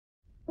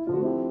Hi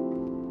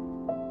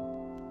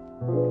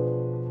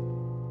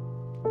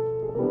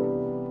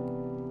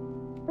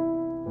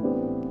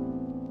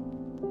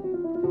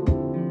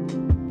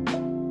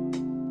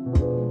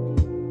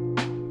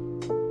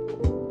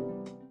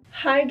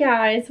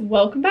guys,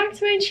 welcome back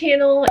to my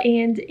channel,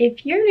 and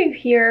if you're new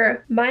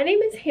here, my name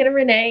is Hannah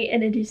Renee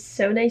and it is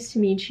so nice to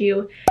meet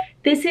you.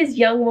 This is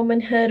Young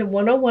Womanhood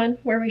 101,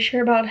 where we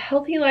share about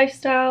healthy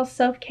lifestyle,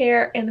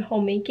 self-care, and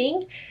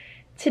homemaking.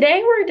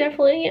 Today we're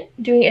definitely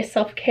doing a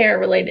self-care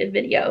related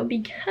video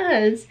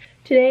because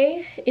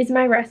today is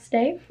my rest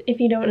day.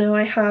 If you don't know,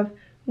 I have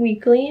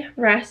weekly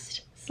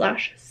rest /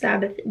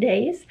 Sabbath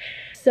days.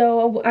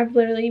 So I've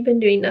literally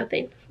been doing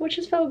nothing, which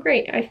has felt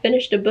great. I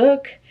finished a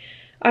book.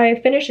 I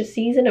finished a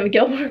season of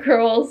Gilmore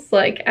Girls.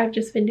 Like, I've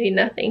just been doing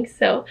nothing.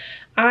 So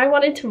I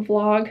wanted to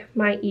vlog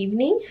my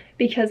evening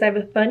because I have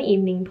a fun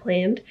evening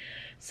planned.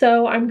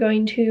 So I'm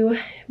going to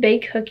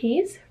bake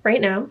cookies right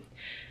now.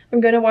 I'm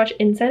going to watch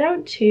Inside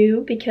Out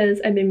 2 because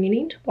I've been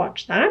meaning to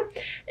watch that.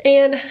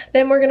 And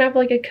then we're going to have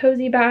like a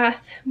cozy bath,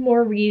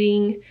 more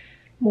reading,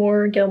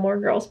 more Gilmore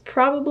Girls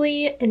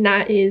probably, and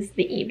that is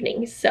the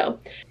evening. So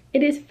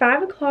it is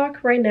 5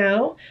 o'clock right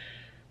now.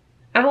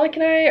 Alec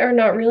and I are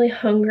not really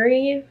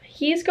hungry.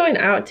 He's going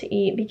out to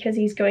eat because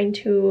he's going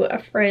to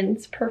a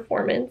friend's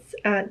performance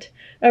at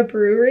a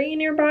brewery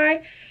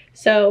nearby.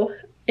 So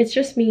it's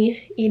just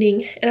me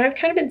eating, and I've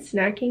kind of been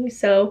snacking,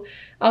 so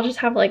I'll just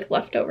have like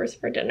leftovers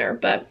for dinner.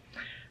 But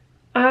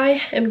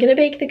I am gonna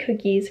bake the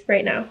cookies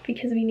right now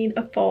because we need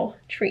a fall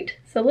treat.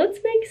 So let's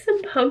make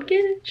some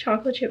pumpkin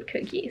chocolate chip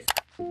cookies.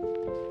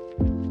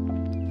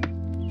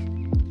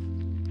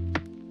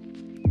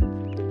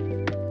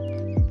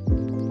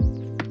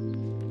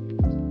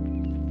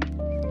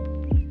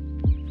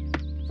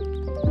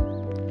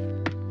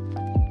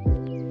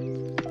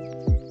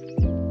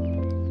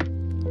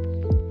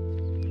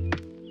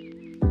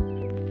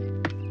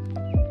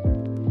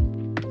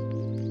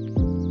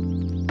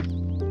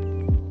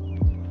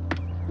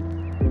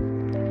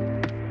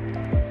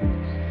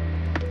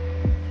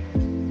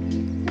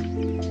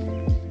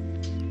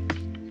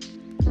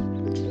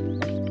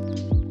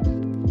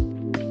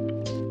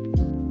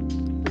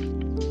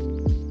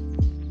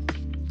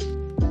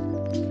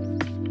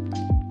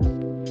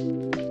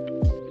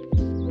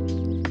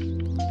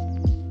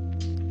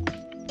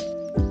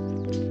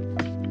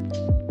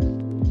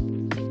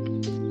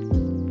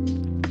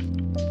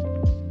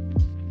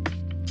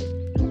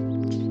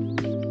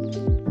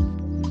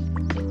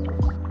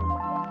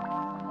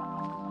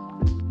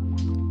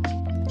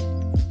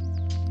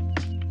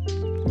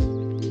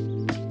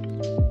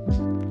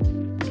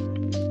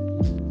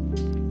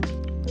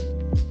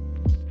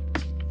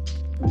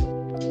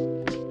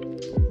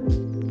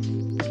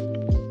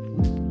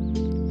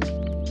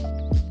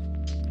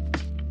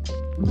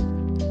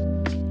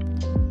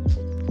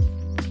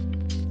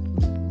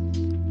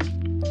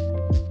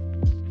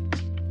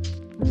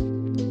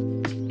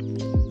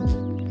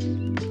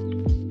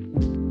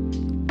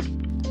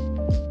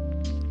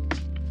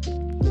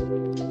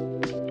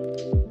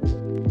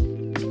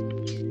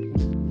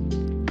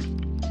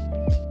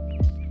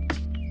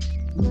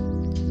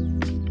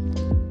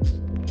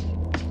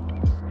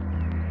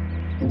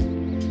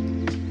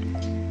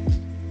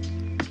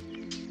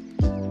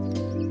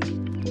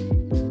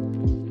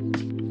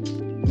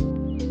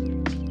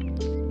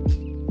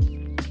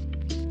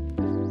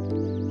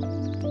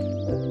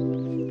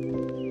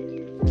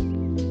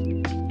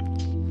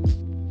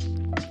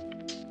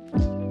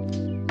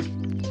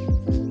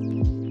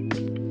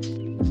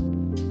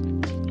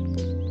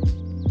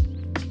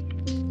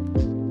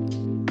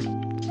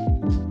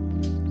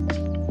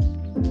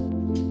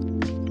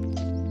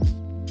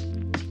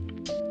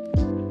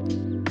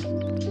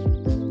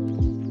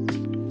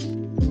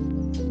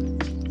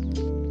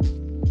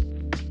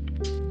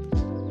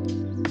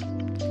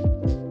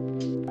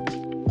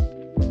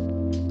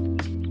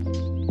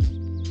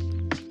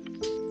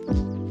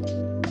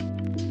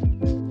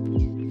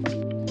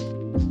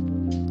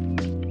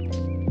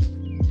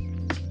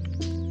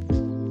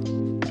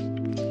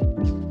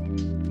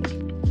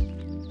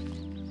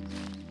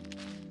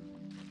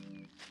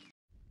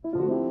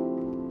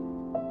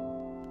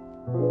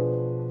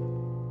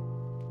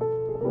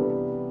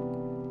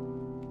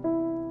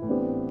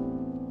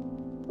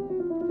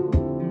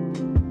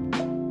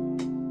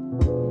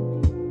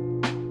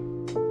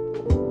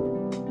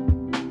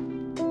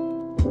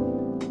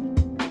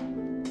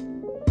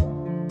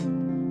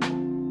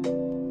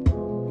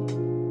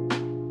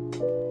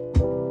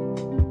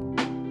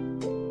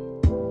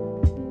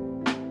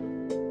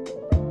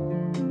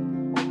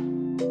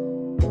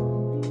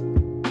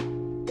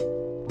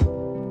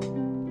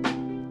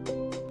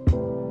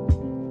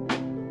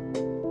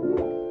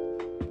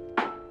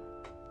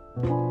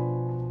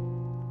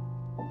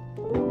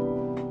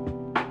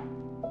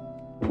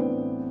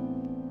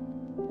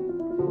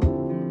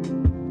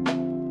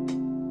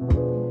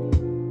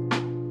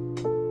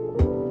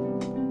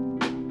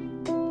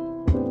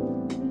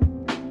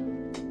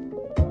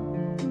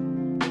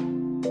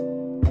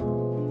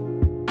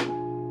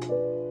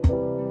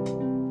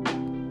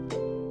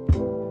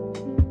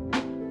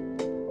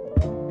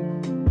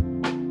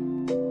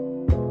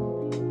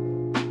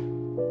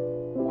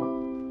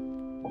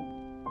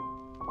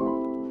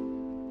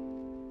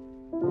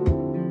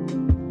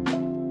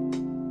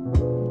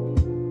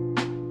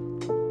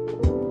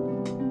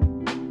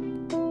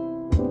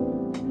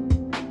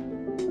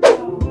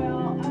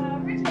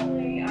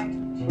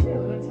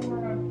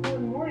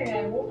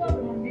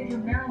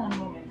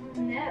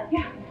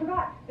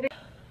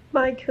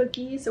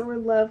 cookies were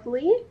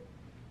lovely.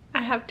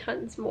 I have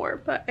tons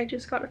more, but I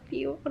just got a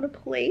few on a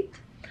plate.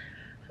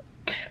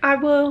 I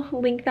will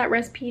link that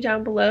recipe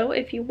down below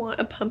if you want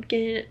a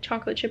pumpkin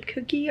chocolate chip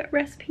cookie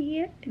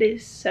recipe. It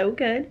is so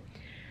good.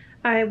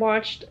 I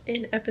watched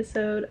an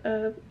episode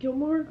of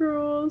Gilmore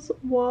Girls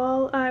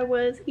while I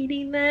was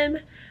eating them,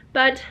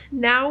 but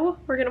now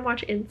we're gonna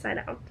watch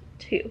Inside Out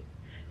 2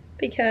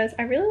 because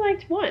I really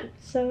liked 1,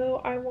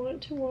 so I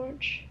want to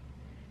watch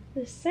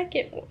the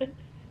second one.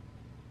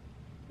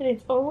 And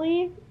it's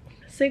only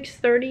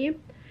 6:30.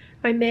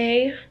 I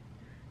may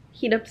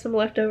heat up some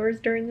leftovers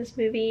during this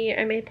movie.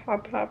 I may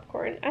pop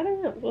popcorn. I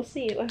don't know. We'll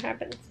see what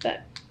happens,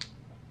 but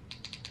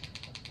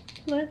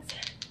let's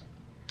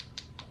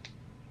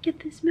get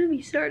this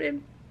movie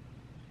started.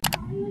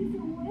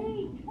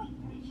 Wait,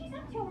 she's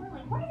up too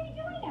early. What are they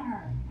doing to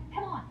her?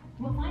 Come on,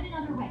 we'll find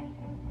another way.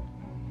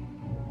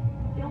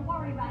 Don't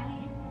worry,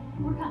 Riley.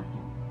 We're coming.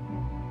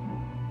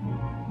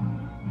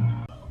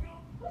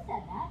 Who said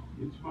that?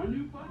 It's my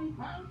new buddy,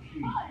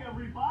 Pouchy. Hi,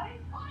 everybody.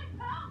 I'm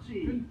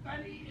Pouchy.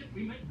 Confetti if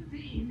we make the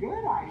team.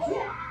 Good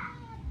idea.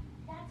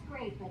 That's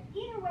great, but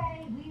either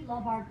way, we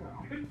love our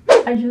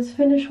girl. I just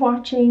finished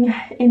watching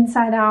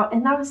Inside Out,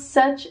 and that was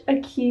such a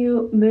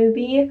cute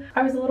movie.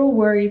 I was a little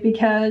worried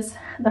because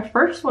the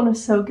first one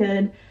was so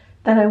good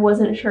that I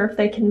wasn't sure if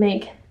they can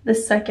make the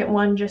second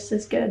one just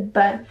as good,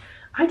 but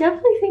I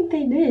definitely think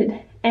they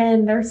did.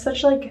 And there's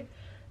such like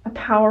a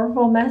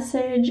powerful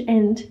message,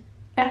 and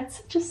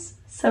it's just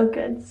so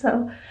good.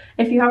 So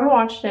if you haven't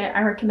watched it,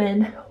 I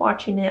recommend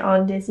watching it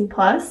on Disney+.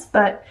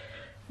 But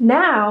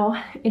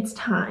now it's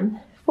time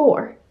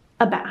for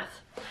a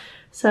bath.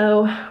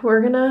 So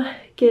we're gonna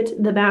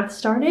get the bath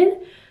started,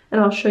 and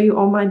I'll show you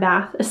all my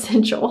bath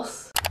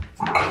essentials.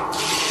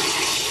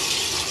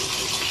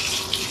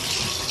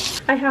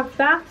 I have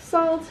bath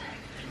salt,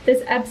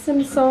 this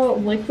Epsom salt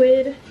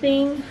liquid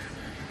thing.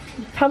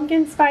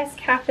 Pumpkin Spice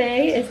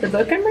Cafe is the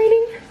book I'm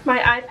reading, my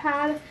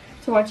iPad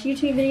to watch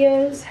YouTube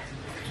videos,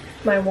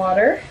 my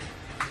water,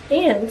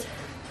 and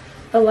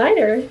a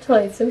lighter to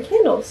light some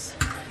candles.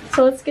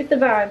 So let's get the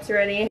vibes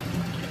ready.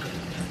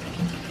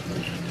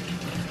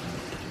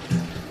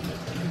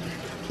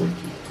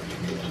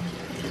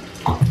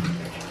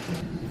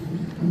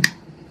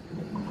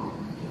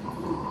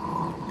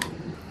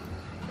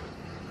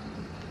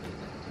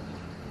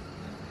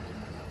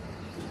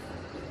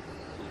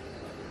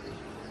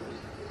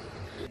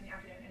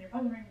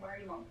 Wondering where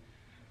you want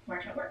where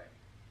I can work.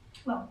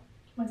 Well,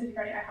 Wednesday to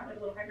Friday I have like a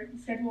little hybrid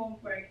schedule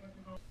where I can work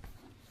from home.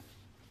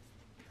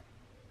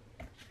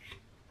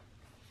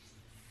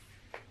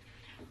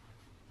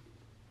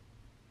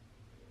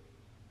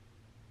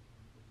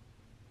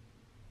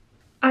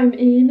 I'm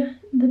in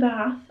the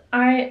bath.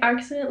 I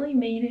accidentally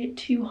made it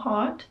too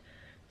hot,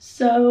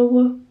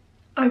 so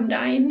I'm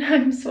dying.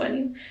 I'm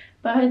sweating,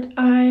 but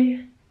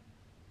I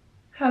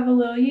have a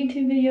little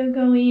YouTube video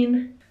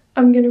going.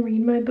 I'm gonna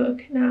read my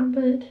book now,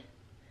 but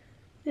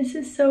this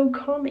is so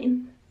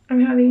calming.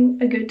 I'm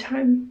having a good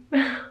time.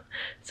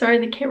 Sorry,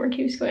 the camera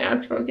keeps going out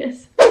of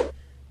focus.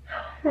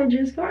 I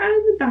just got out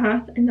of the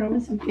bath, and that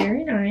was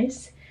very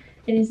nice.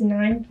 It is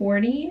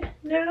 9:40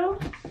 now,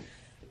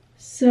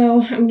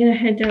 so I'm gonna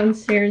head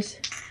downstairs,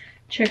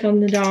 check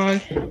on the dog,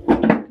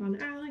 check on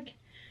Alec,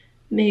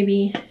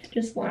 maybe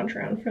just lounge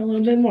around for a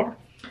little bit more.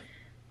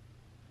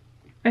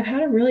 I've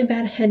had a really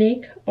bad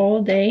headache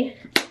all day.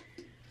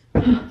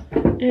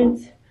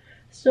 It's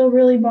still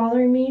really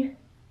bothering me,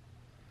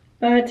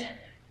 but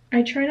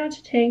I try not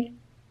to take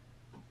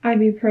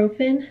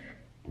ibuprofen,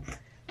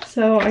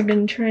 so I've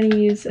been trying to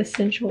use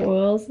essential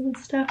oils and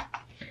stuff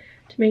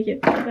to make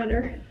it feel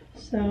better,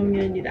 so I'm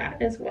gonna do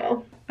that as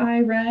well. I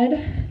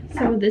read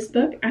some of this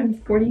book. I'm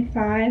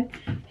 45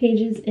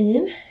 pages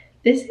in.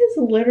 This is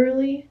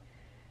literally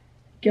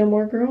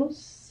Gilmore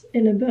Girls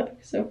in a book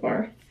so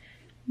far.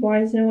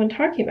 Why is no one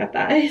talking about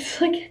that?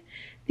 It's like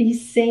the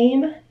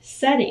same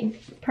setting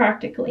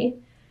practically.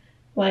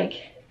 Like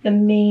the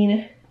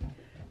main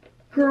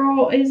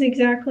girl is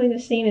exactly the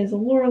same as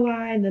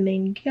Lorelai. The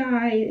main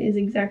guy is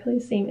exactly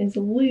the same as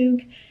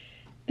Luke.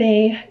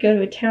 They go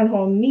to a town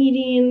hall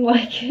meeting.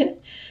 Like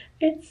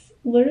it's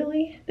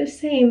literally the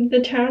same.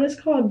 The town is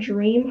called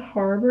Dream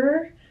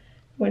Harbor,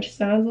 which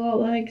sounds a lot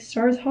like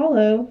Stars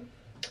Hollow.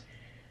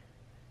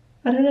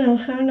 I don't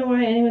know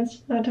why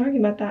anyone's not talking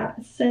about that.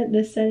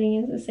 The setting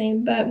is the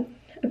same, but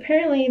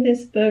apparently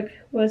this book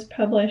was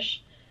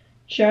published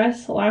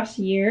just last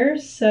year,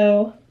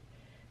 so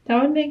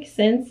that would make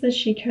sense that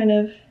she kind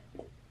of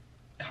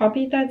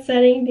copied that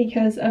setting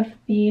because of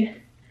the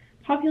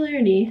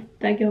popularity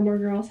that Gilmore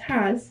Girls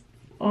has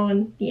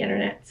on the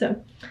internet.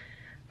 So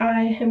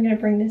I am going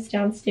to bring this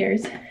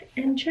downstairs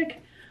and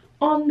check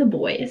on the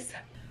boys.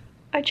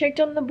 I checked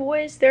on the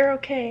boys. They're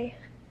okay.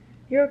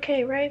 You're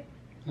okay, right?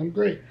 I'm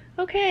great.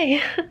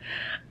 Okay.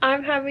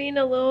 I'm having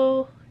a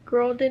little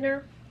girl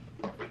dinner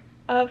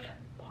of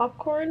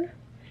popcorn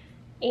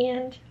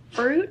and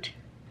fruit.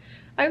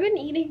 I've been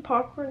eating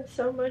popcorn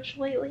so much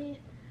lately.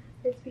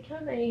 It's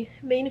become a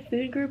main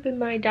food group in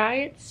my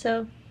diet,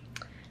 so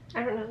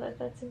I don't know that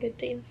that's a good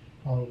thing.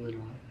 Probably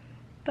not.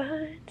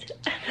 but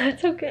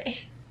that's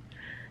okay.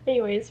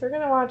 Anyways, we're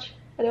gonna watch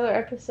another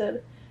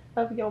episode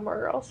of Gilmore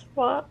Girls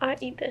while I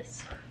eat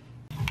this.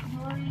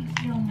 Lori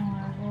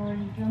Gilmore, Lori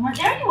Gilmore.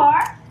 There you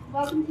are.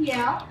 Welcome to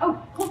Yale. Oh,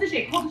 hold the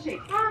shake, hold the shake.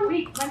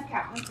 Wait, one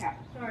cap.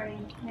 Sorry,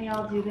 they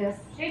all do this.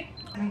 Shake.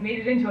 I haven't made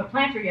it into a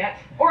planter yet.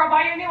 Or I'll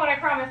buy you a new one, I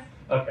promise.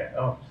 Okay,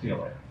 oh, see you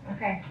later.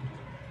 Okay.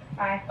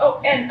 Bye. Oh,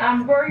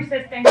 and Rory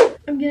says thanks.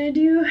 I'm gonna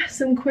do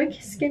some quick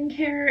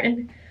skincare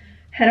and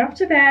head off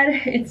to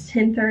bed. It's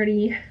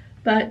 10:30,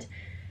 but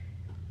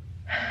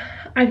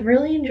I've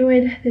really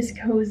enjoyed this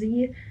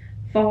cozy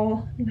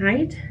fall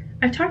night.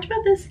 I've talked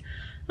about this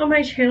on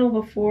my channel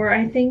before,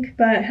 I think,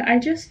 but I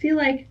just feel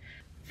like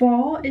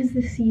fall is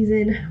the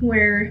season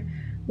where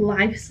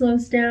life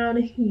slows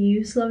down,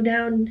 you slow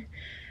down.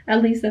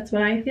 At least that's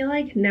what I feel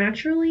like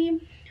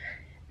naturally.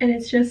 And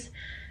it's just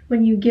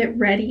when you get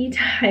ready to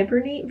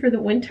hibernate for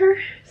the winter.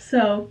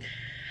 So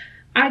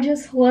I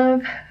just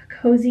love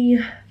cozy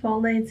fall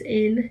nights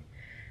in.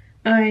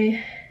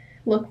 I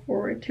look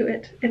forward to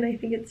it and I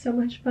think it's so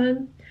much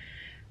fun.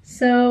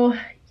 So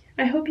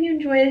I hope you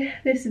enjoyed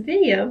this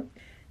video.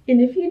 And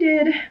if you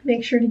did,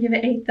 make sure to give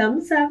it a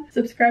thumbs up,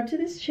 subscribe to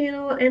this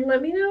channel, and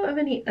let me know of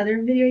any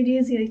other video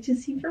ideas you'd like to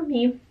see from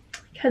me,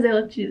 because I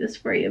love to do this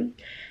for you.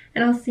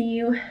 And I'll see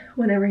you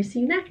whenever I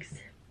see you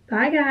next.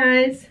 Bye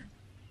guys!